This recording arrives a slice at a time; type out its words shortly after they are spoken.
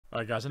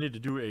Alright guys, I need to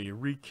do a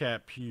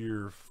recap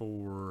here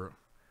for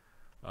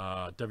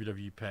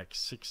WWE Pack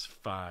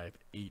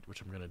 658, which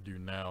I'm going to do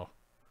now.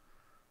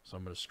 So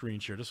I'm going to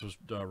screen share. This was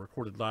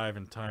recorded live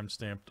and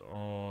time-stamped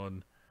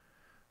on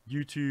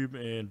YouTube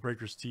and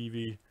Breakers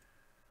TV.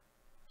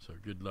 So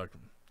good luck.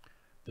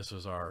 This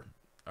is I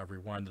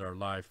rewinded our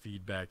live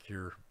feedback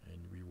here,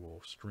 and we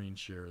will screen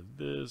share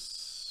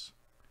this.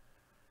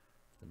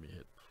 Let me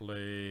hit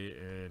play,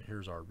 and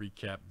here's our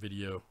recap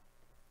video.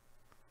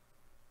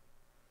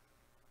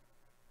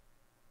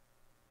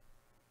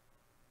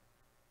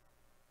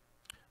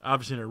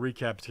 Obviously, in a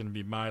recap, it's going to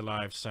be my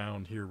live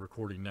sound here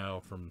recording now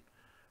from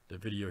the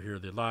video here.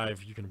 The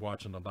live, you can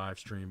watch on the live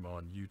stream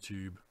on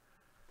YouTube.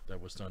 That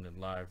was done in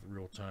live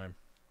real time.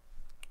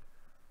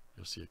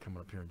 You'll see it coming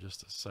up here in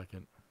just a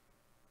second.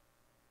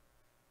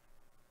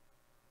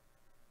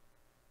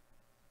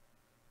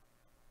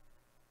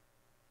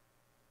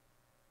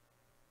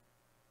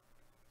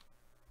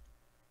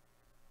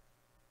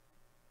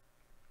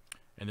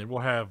 And then we'll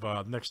have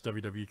next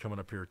WWE coming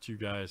up here too,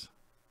 guys.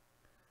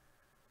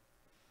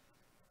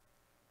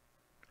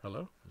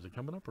 Hello? Is it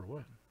coming up or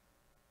what?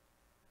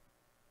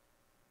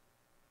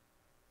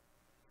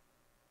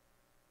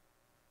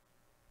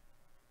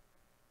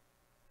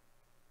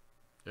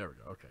 There we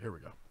go. Okay, here we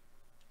go.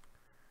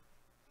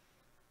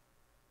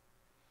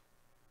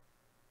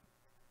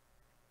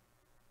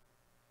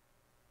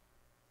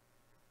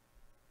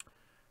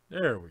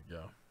 There we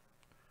go.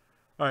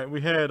 All right,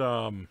 we had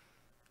well,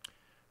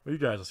 you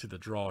guys will see the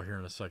draw here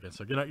in a second.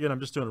 So again, I'm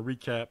just doing a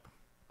recap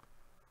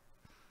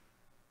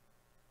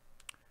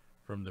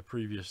from the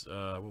previous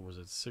what was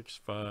it,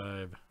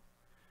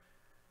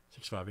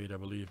 658, I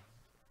believe.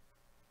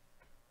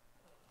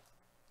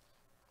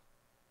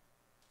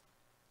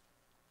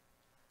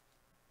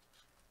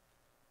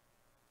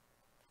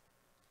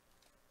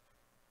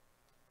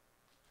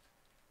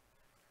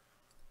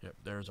 Yep,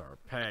 there's our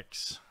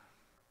packs.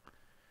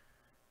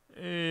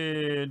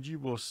 And you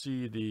will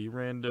see the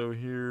rando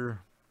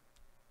here.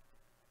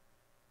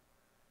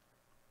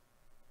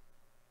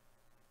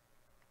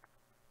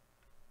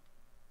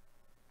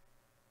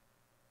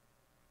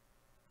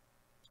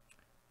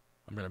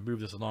 I'm going to move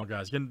this along,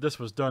 guys. Again, this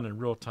was done in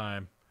real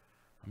time.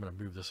 I'm going to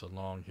move this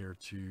along here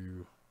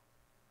to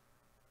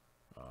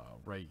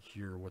right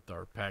here with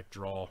our pack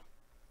draw.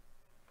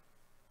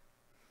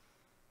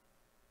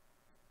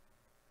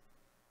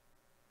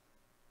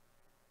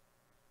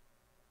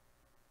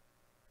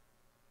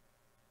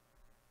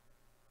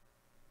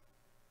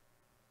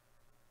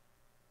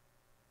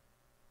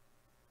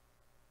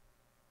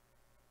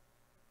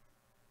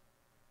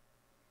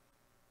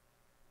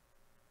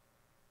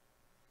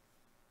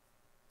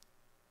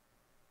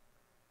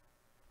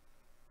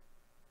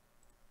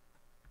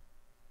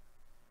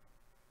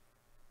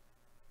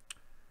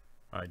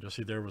 Alright, you'll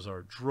see there was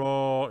our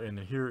draw, and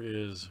here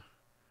is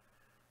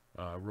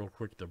real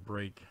quick the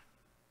break.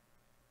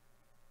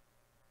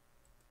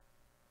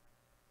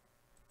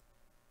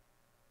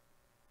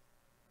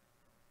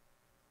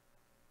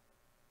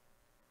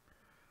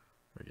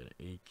 We got an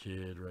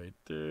A-Kid right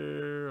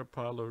there,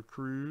 Apollo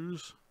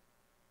Crews.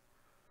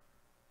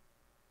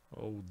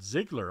 Old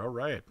Ziggler,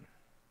 alright.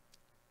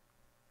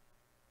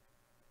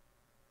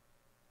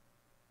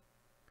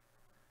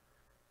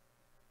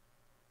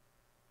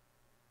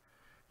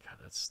 God,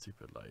 that's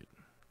stupid light.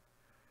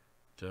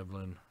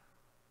 Devlin.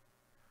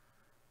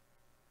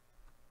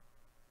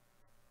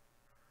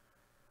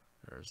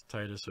 There's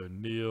Titus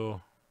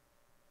O'Neil.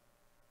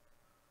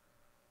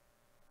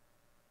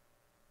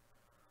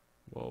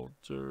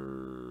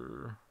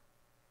 Walter.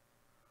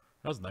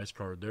 That was a nice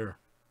card there.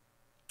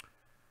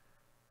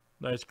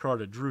 Nice card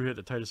that Drew hit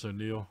to Titus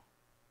O'Neil.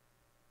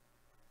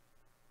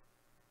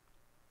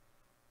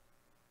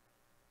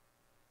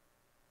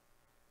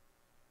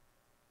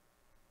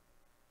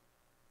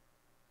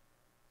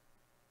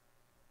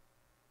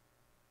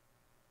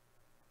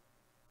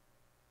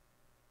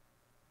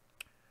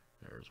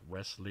 There's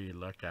Wesley,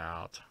 look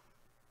out.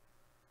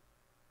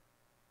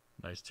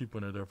 Nice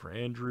 2.0 there for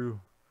Andrew.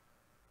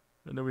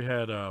 And then we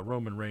had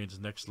Roman Reigns,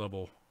 next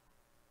level.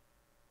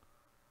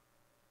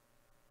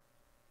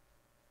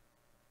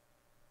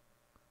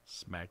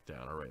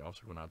 SmackDown. All right,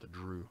 also going out to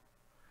Drew.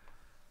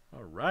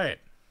 All right.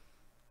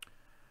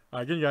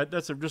 Again, guys,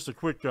 that's just a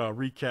quick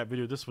recap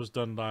video. This was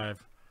done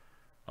live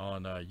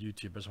on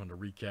YouTube. I just wanted to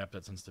recap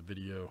that since the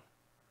video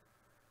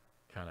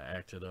kind of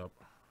acted up.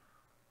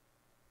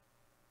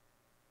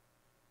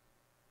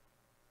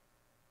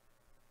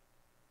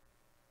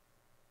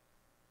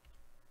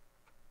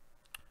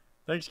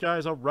 Thanks,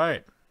 guys. All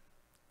right.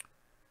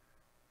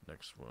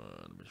 Next one.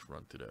 Let me just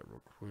run through that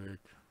real quick.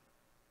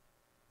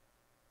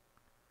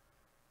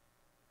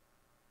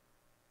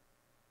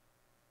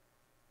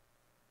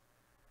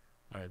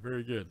 All right,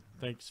 very good.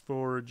 Thanks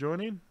for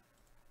joining.